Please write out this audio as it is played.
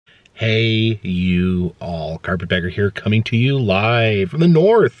Hey you all, Carpetbagger here, coming to you live from the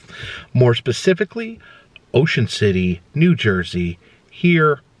north, more specifically Ocean City, New Jersey,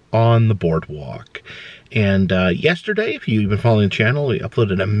 here on the boardwalk. And yesterday, if you've been following the channel, we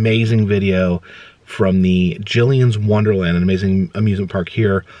uploaded an amazing video from the Jillian's Wonderland, an amazing amusement park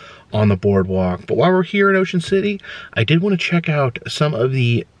here on the boardwalk. But while we're here in Ocean City, I did want to check out some of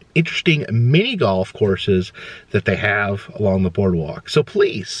the interesting mini golf courses that they have along the boardwalk. So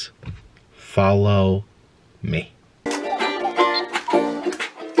please follow me.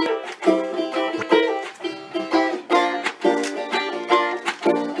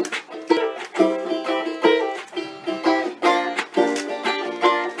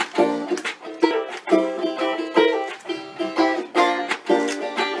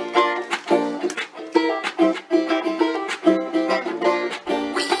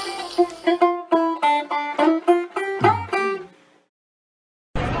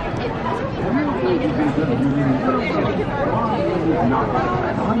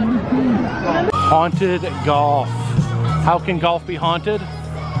 Haunted golf. How can golf be haunted?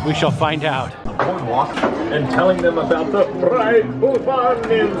 We shall find out. Boardwalk and telling them about the frightful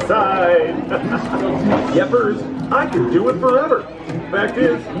fun inside. Yepers, I could do it forever. Fact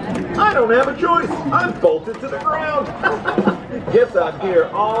is, I don't have a choice. I'm bolted to the ground. Guess I'm here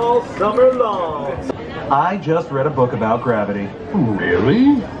all summer long. I just read a book about gravity.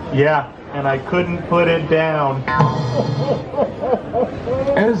 Really? Yeah, and I couldn't put it down.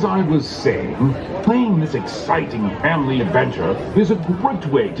 As I was saying, playing this exciting family adventure is a great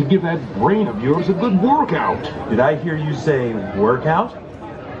way to give that brain of yours a good workout. Did I hear you say workout?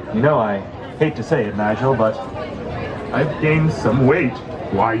 You know, I hate to say it, Nigel, but I've gained some weight.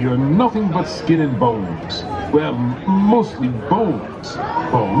 Why, you're nothing but skin and bones. Well, mostly bones.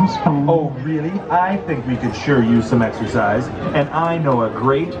 Bones? Oh, really? I think we could sure use some exercise, and I know a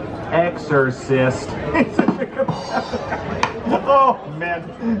great exorcist. Oh,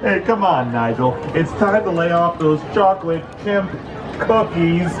 man. Hey, come on, Nigel. It's time to lay off those chocolate chimp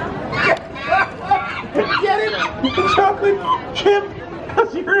cookies. Get it? Chocolate chimp?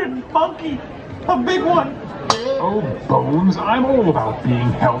 Because you're a monkey. A big one. Oh, Bones, I'm all about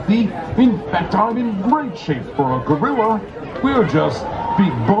being healthy. In fact, I'm in great shape for a gorilla. We're just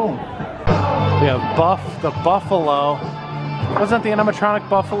big bone. We have Buff the buffalo. Wasn't the animatronic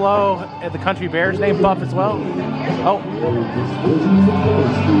buffalo at the Country Bears named Buff as well? Oh.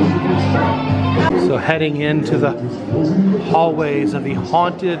 So heading into the hallways of the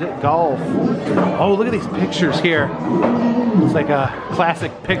haunted golf. Oh, look at these pictures here. It's like a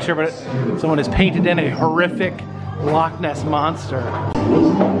classic picture, but someone has painted in a horrific Loch Ness monster.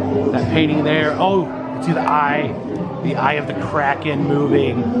 That painting there. Oh, you can see the eye of the Kraken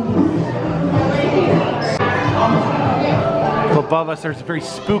moving. Above us, there's a very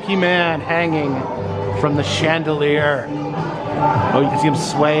spooky man hanging from the chandelier. Oh, you can see him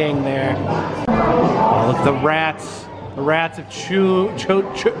swaying there. Oh, look, the rats. The rats have chewed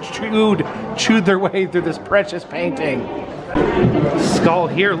their way through this precious painting. Skull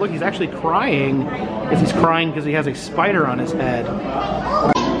here, look, he's actually crying. I guess he's crying because he has a spider on his head.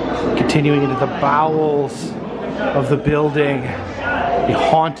 Continuing into the bowels of the building. The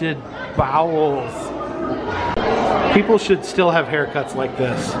haunted bowels. People should still have haircuts like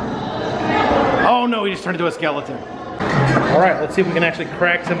this. Oh no, he just turned into a skeleton. All right, let's see if we can actually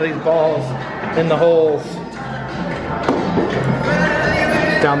crack some of these balls in the holes.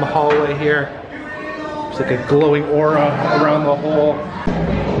 Down the hallway here. There's like a glowing aura around the hole.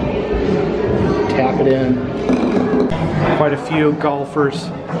 Tap it in. Quite a few golfers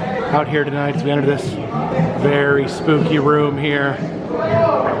out here tonight as we enter this very spooky room here.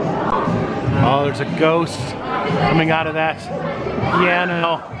 Oh, there's a ghost coming out of that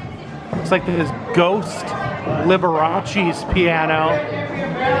piano. Looks like this Ghost Liberace's piano.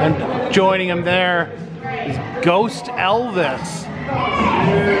 And joining him there is Ghost Elvis.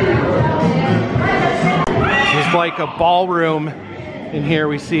 This is like a ballroom. In here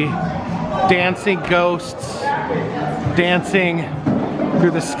we see dancing ghosts dancing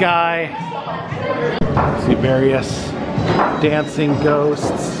through the sky. See various dancing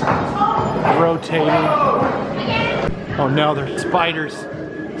ghosts rotating. Oh no, there's spiders.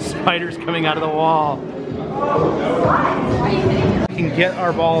 Spiders coming out of the wall. We can get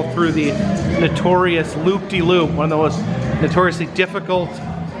our ball through the notorious loop-de-loop, one of the most notoriously difficult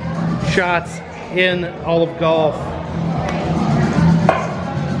shots in all of golf.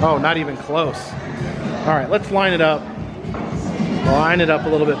 Oh, not even close. All right, let's line it up. Line it up a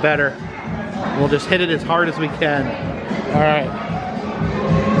little bit better. We'll just hit it as hard as we can. All right.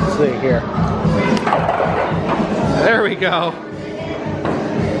 Let's see here. There we go.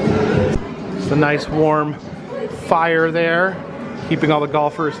 It's a nice warm fire there, keeping all the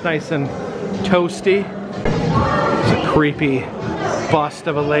golfers nice and toasty. There's a creepy bust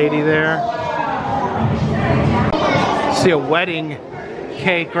of a lady there. See a wedding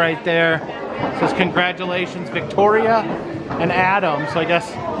cake right there. It says congratulations Victoria and Adam. So I guess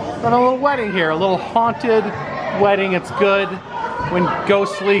we're on a little wedding here, a little haunted wedding. It's good when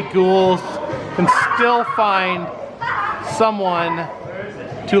ghostly ghouls can still find someone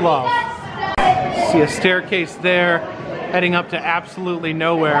to love. See a staircase there heading up to absolutely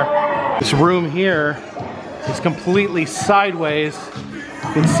nowhere. This room here is completely sideways.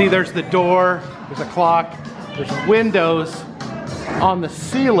 You can see there's the door, there's a clock, there's windows on the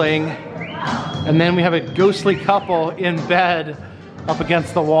ceiling, and then we have a ghostly couple in bed up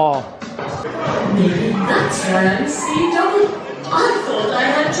against the wall. That's fancy, don't it? I thought I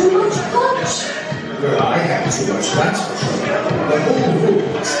had too much punch. Well, I had too much, that's for sure. The whole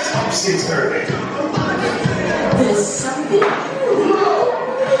room was topsy-turvy. There's something wrong.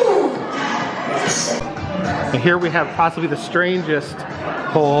 And here we have possibly the strangest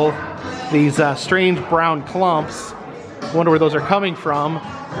hole. These strange brown clumps. Wonder where those are coming from.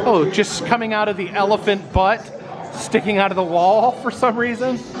 Oh, just coming out of the elephant butt, sticking out of the wall for some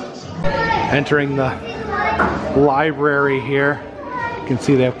reason. Entering the library here. You can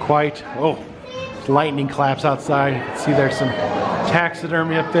see they have quite, lightning claps outside. You can see there's some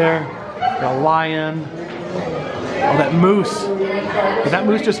taxidermy up there. A lion. Oh, that moose. Did that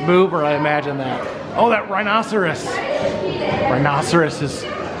moose just move, or I imagine that? Oh, that rhinoceros. Rhinoceros is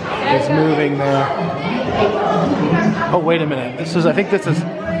moving there. Oh, wait a minute. I think this is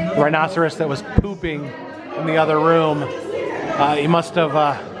the rhinoceros that was pooping in the other room. He must have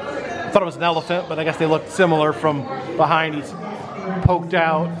thought it was an elephant, but I guess they looked similar from behind. He's poked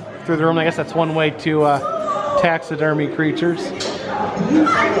out through the room. I guess that's one way to taxidermy creatures.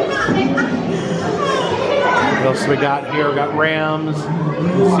 What else we got here? We got rams,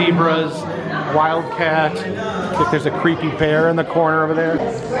 zebras, wildcat. I think there's a creepy bear in the corner over there.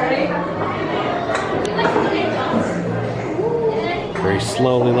 Very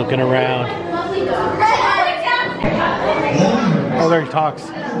slowly looking around. Oh, there he talks.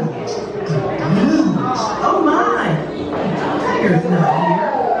 Oh my! Tiger's not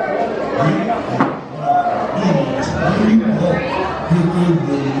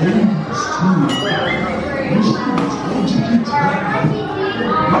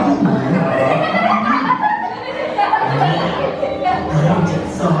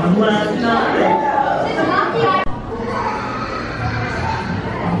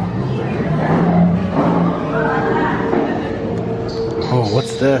Oh,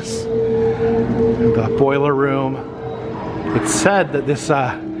 what's this? The boiler room. It said that this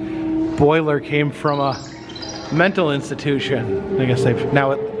boiler came from a mental institution. I guess they've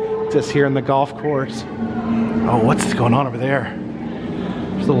now it's just here in the golf course. Oh, what's going on over there?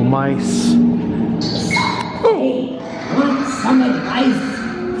 There's little mice. Hey, want some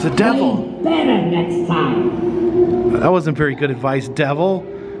advice? It's a devil. Play better next time. That wasn't very good advice, devil.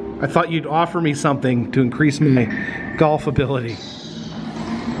 I thought you'd offer me something to increase my golf ability.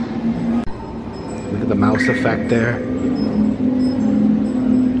 Look at the mouse effect there.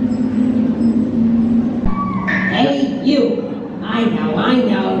 Hey, you. I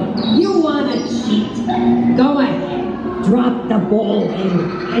know. You want to cheat. Go ahead. Drop the ball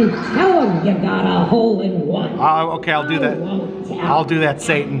and tell him you got a hole in one. Oh, okay, I'll do that. I'll do that,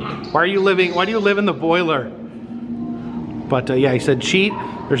 Satan. Why do you live in the boiler? But yeah, he said cheat.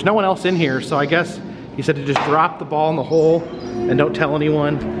 There's no one else in here, so I guess he said to just drop the ball in the hole and don't tell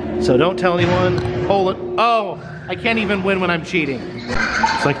anyone. So don't tell anyone. Hold it. Oh, I can't even win when I'm cheating.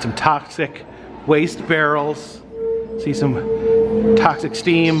 It's like some toxic waste barrels. See some toxic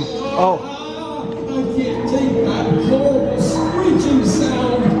steam. Oh. I can't take that horrible screeching sound.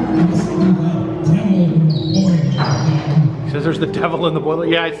 He says there's the devil in the boiler.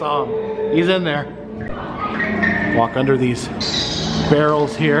 Yeah, I saw him. He's in there. Walk under these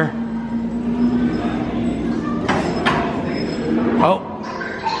barrels here. Oh,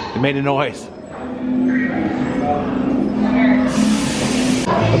 it made a noise.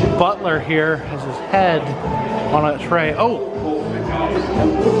 The butler here has his head on a tray. Oh!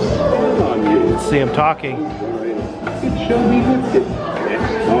 Let's see him talking. It shall be lifted.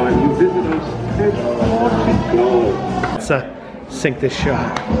 Next time you visit us, Let's sink this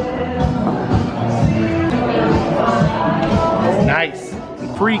shot. Nice.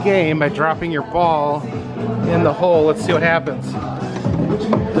 Free game by dropping your ball in the hole. Let's see what happens.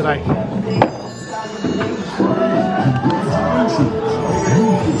 Did I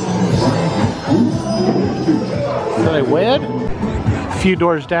win? few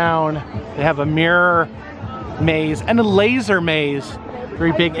doors down, they have a mirror maze and a laser maze.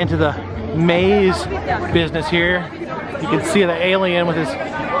 Very big into the maze business here. You can see the alien with his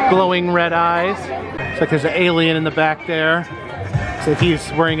glowing red eyes. Looks like there's an alien in the back there. Looks like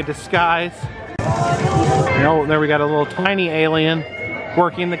he's wearing a disguise. Oh, there we got a little tiny alien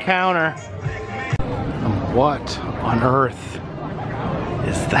working the counter. What on earth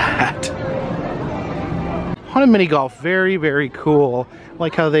is that? Haunted Mini Golf, very, very cool. I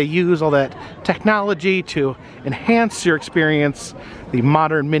like how they use all that technology to enhance your experience, the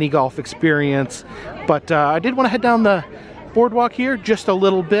modern mini golf experience. But I did want to head down the boardwalk here just a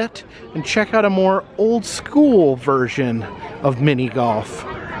little bit and check out a more old school version of mini golf.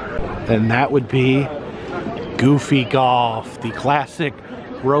 And that would be Goofy Golf, the classic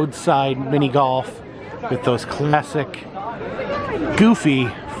roadside mini golf with those classic goofy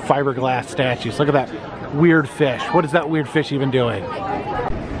fiberglass statues. Look at that weird fish. What is that weird fish even doing?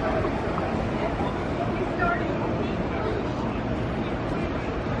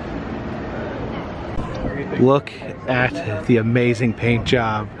 Look at the amazing paint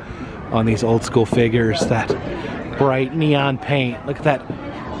job on these old school figures. That bright neon paint. Look at that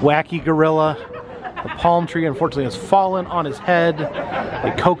wacky gorilla. The palm tree unfortunately has fallen on his head.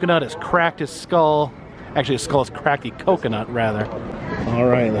 The coconut has cracked his skull. Actually, his skull has cracked the coconut rather. All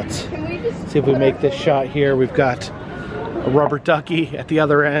right, let's see if we make this shot here. We've got a rubber ducky at the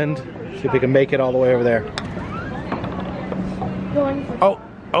other end. See if we can make it all the way over there. Oh,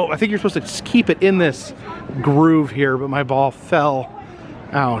 I think you're supposed to just keep it in this groove here, but my ball fell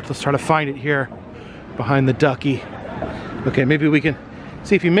out. Let's try to find it here behind the ducky. Okay, maybe we can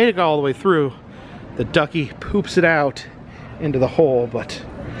see if you made it all the way through. The ducky poops it out into the hole, but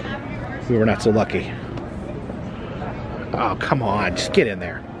we were not so lucky. Oh, come on, just get in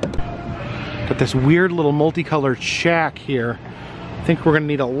there. Got this weird little multicolored shack here. I think we're gonna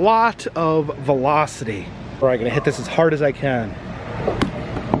need a lot of velocity. All right, gonna hit this as hard as I can.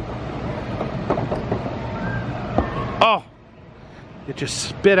 Oh, it just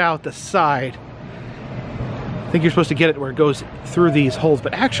spit out the side. I think you're supposed to get it where it goes through these holes,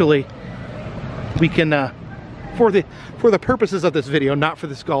 but actually, we can, for the purposes of this video, not for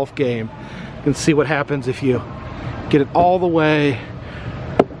this golf game, you can see what happens if you get it all the way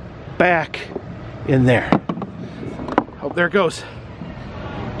back in there. Oh, there it goes.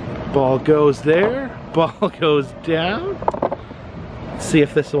 Ball goes there, ball goes down. Let's see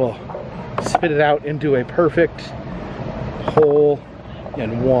if this will spit it out into a perfect hole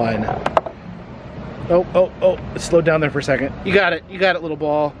in one. Oh, slow down there for a second. You got it, little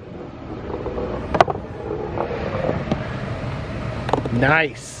ball.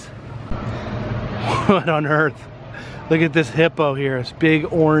 Nice. What on earth? Look at this hippo here, this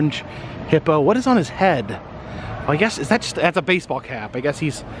big orange hippo. What is on his head? Well, I guess, that's a baseball cap. I guess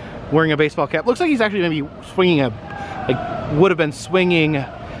he's wearing a baseball cap. Looks like he's actually maybe swinging would have been swinging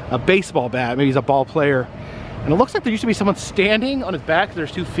a baseball bat. Maybe he's a ball player. And it looks like there used to be someone standing on his back.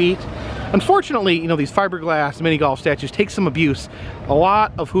 There's 2 feet. Unfortunately, you know, these fiberglass mini golf statues take some abuse. A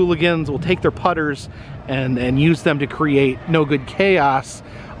lot of hooligans will take their putters and use them to create no good chaos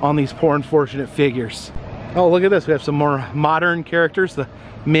on these poor unfortunate figures. Oh, look at this. We have some more modern characters. The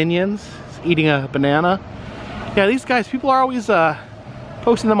Minions eating a banana. Yeah, these guys, people are always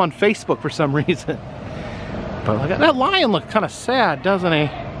posting them on Facebook for some reason. But look at that lion. Look kind of sad, doesn't he?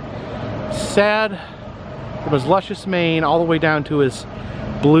 Sad from his luscious mane all the way down to his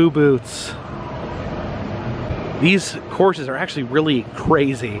blue boots. These courses are actually really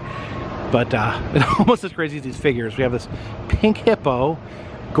crazy, but almost as crazy as these figures. We have this pink hippo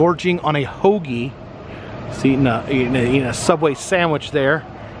gorging on a hoagie. He's eating a Subway sandwich there.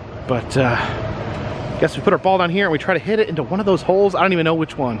 But I guess we put our ball down here and we try to hit it into one of those holes. I don't even know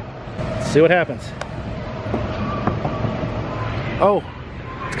which one. Let's see what happens. Oh,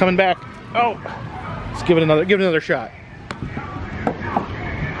 it's coming back. Oh, let's give it another shot.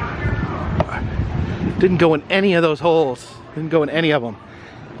 Didn't go in any of those holes. Didn't go in any of them.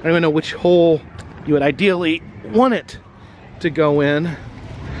 I don't even know which hole you would ideally want it to go in.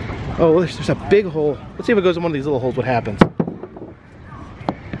 Oh, there's a big hole. Let's see if it goes in one of these little holes, what happens.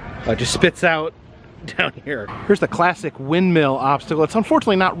 It just spits out down here. Here's the classic windmill obstacle. It's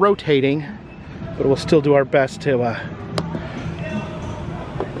unfortunately not rotating, but we'll still do our best to...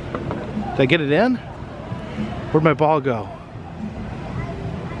 Did I get it in? Where'd my ball go?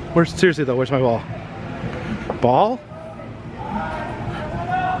 Seriously though, where's my ball? Ball?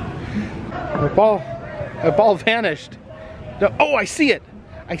 My ball vanished. No, oh, I see it.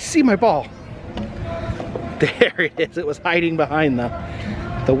 I see my ball. There it is. It was hiding behind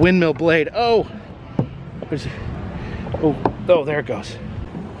the windmill blade. Oh, Oh, there it goes.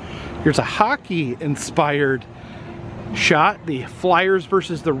 Here's a hockey-inspired shot. The Flyers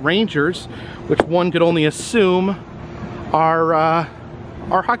versus the Rangers, which one could only assume are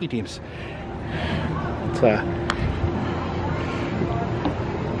hockey teams. It's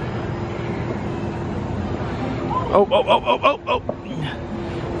oh.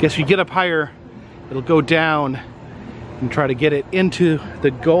 Guess if you get up higher, it'll go down and try to get it into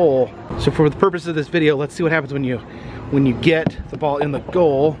the goal. So for the purpose of this video, let's see what happens when you get the ball in the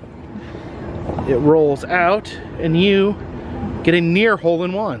goal. It rolls out and you get a near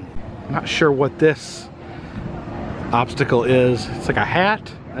hole-in-one. I'm not sure what this obstacle is. It's like a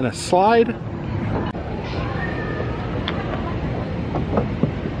hat and a slide.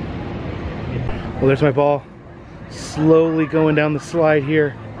 Well, there's my ball. Slowly going down the slide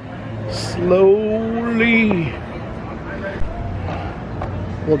here. Slowly.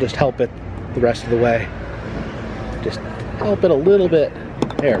 We'll just help it the rest of the way. Just help it a little bit.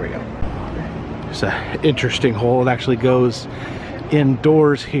 There we go. It's an interesting hole. It actually goes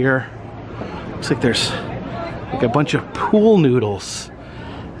indoors here. Looks like there's like a bunch of pool noodles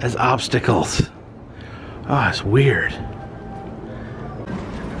as obstacles. Oh, it's weird.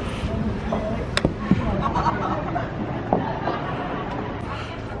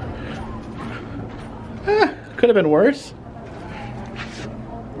 Could have been worse.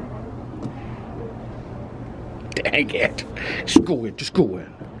 Dang it. Just go in, just go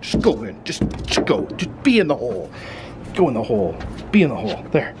in. Just go in, just go. Just be in the hole. Go in the hole. Be in the hole.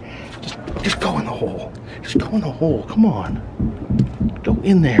 There. Just go in the hole. Just go in the hole. Come on. Go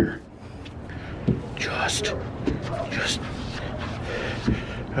in there. Just.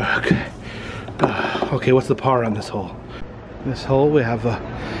 Okay. Okay, what's the par on this hole? This hole we have a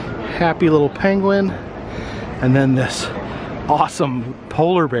happy little penguin. And then this awesome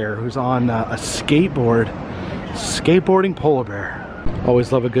polar bear who's on a skateboard. Skateboarding polar bear.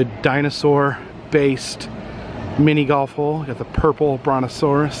 Always love a good dinosaur-based mini golf hole. Got the purple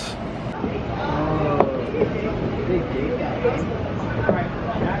brontosaurus.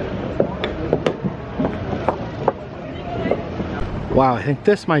 Wow, I think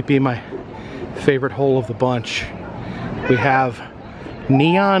this might be my favorite hole of the bunch. We have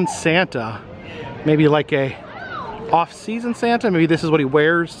Neon Santa. Maybe like a off-season Santa. Maybe this is what he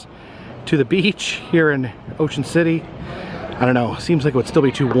wears to the beach here in Ocean City. I don't know. Seems like it would still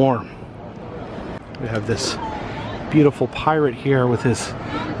be too warm. We have this beautiful pirate here with his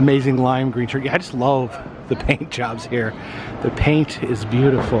amazing lime green shirt. Yeah, I just love the paint jobs here. The paint is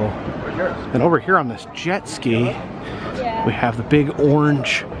beautiful. And over here on this jet ski, we have the big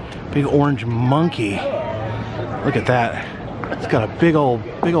orange monkey. Look at that. It's got a big old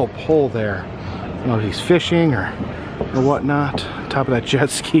pole there. I don't know if he's fishing or whatnot. On top of that jet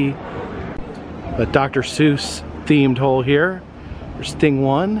ski. The Dr. Seuss themed hole here. There's thing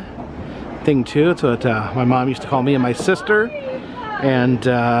 1, thing 2. It's what my mom used to call me and my sister. And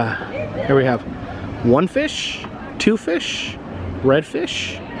here we have 1 fish, 2 fish, red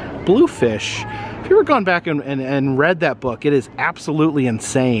fish, blue fish. If you ever gone back and read that book, it is absolutely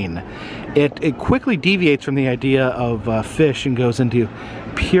insane. It quickly deviates from the idea of fish and goes into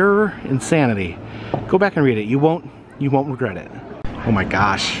pure insanity. Go back and read it. You won't regret it. Oh my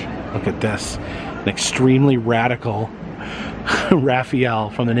gosh, look at this. An extremely radical Raphael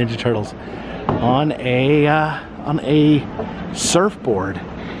from the Ninja Turtles on a surfboard.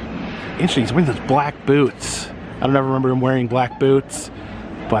 Interesting, he's wearing those black boots. I don't ever remember him wearing black boots,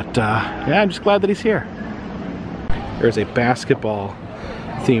 but yeah, I'm just glad that he's here. There's a basketball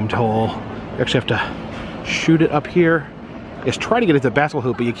themed hole. You actually have to shoot it up here. Is try to get it to the basketball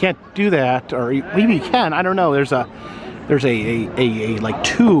hoop, but you can't do that, or maybe you can. I don't know. There's a like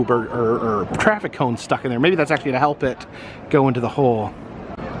tube or traffic cone stuck in there. Maybe that's actually to help it go into the hole.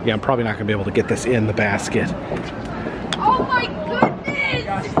 Yeah, I'm probably not gonna be able to get this in the basket. Oh my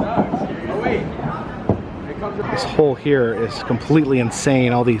goodness! This hole here is completely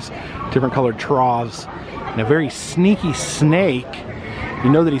insane. All these different colored troughs and a very sneaky snake. You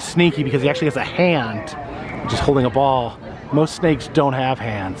know that he's sneaky because he actually has a hand, just holding a ball. Most snakes don't have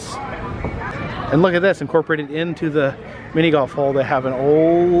hands. And look at this, incorporated into the mini golf hole, they have an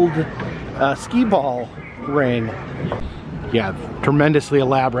old skee ball ring. Yeah, tremendously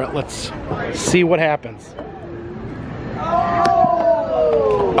elaborate. Let's see what happens.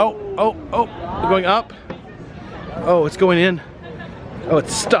 Oh, going up. Oh, it's going in. Oh,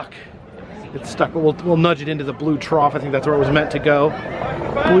 it's stuck. It's stuck, but we'll nudge it into the blue trough. I think that's where it was meant to go.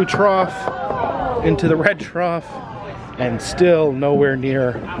 Blue trough into the red trough, and still nowhere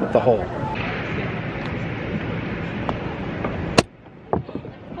near the hole.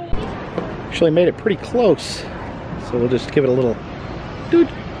 Actually made it pretty close. So we'll just give it a little doot.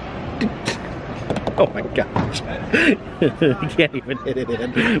 Oh my gosh. You can't even hit it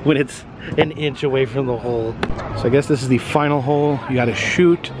in when it's an inch away from the hole. So I guess this is the final hole. You gotta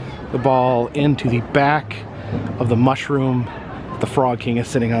shoot the ball into the back of the mushroom the Frog King is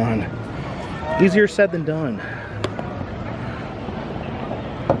sitting on. Easier said than done.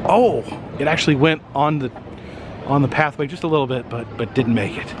 Oh, it actually went on the pathway just a little bit, but didn't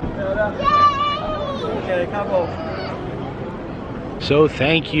make it. So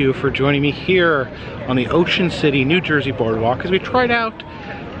thank you for joining me here on the Ocean City, New Jersey boardwalk as we tried out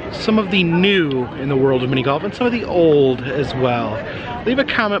some of the new in the world of mini golf and some of the old as well. Leave a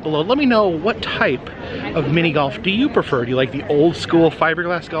comment below. Let me know what type of mini golf do you prefer? Do you like the old school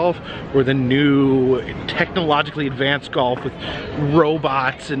fiberglass golf or the new technologically advanced golf with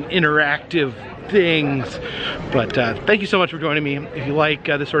robots and interactive things? But thank you so much for joining me. If you like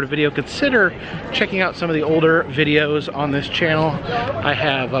this sort of video, consider checking out some of the older videos on this channel. I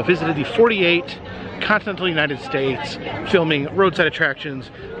have visited the 48 continental United States, filming roadside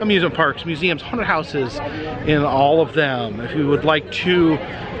attractions, amusement parks, museums, haunted houses in all of them. If you would like to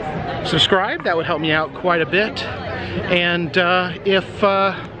subscribe, that would help me out quite a bit. And if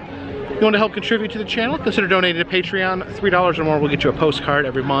you want to help contribute to the channel, consider donating to Patreon. $3 or more will get you a postcard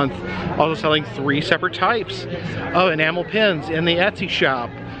every month. Also selling 3 separate types of enamel pins in the Etsy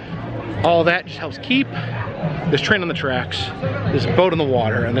shop. All that just helps keep this train on the tracks, this boat in the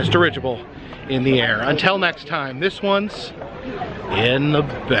water, and this dirigible in the air. Until next time, this one's in the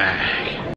bag.